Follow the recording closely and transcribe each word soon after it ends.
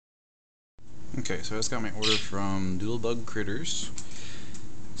Okay, so I just got my order from Doodlebug Critters.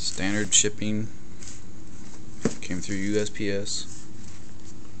 Standard shipping. Came through USPS.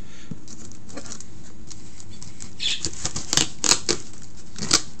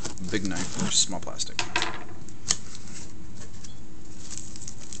 Big knife or small plastic.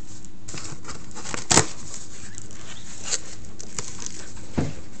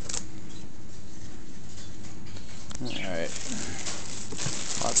 Alright.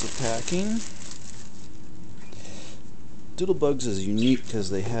 Lots of packing. Doodlebugs is unique because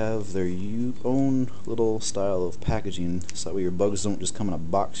they have their own little style of packaging, so that way your bugs don't just come in a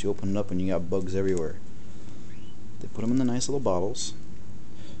box, you open it up and you got bugs everywhere. They put them in the nice little bottles,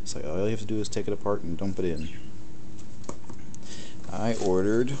 so all you have to do is take it apart and dump it in. I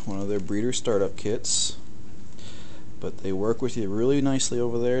ordered one of their breeder startup kits, but they work with you really nicely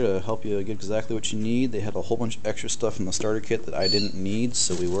over there to help you get exactly what you need. They had a whole bunch of extra stuff in the starter kit that I didn't need,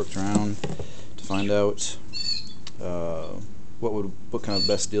 so we worked around to find out what kind of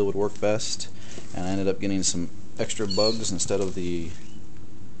best deal would work best, and I ended up getting some extra bugs instead of the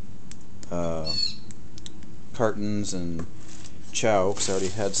cartons and chow, because I already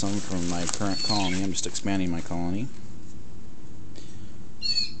had some from my current colony. I'm just expanding my colony.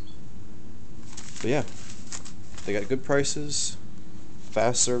 But yeah, they got good prices,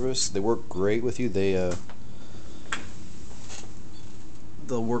 fast service, they work great with you. They'll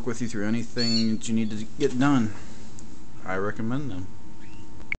work with you through anything that you need to get done. I recommend them.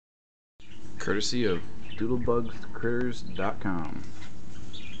 Courtesy of DoodlebugsCritters.com.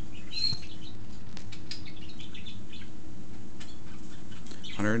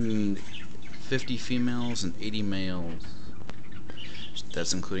 150 females and 80 males.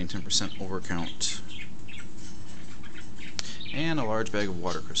 That's including 10% overcount. And a large bag of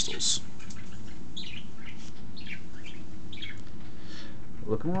water crystals.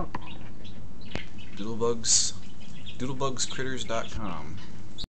 Look them up. DoodlebugsCritters.com.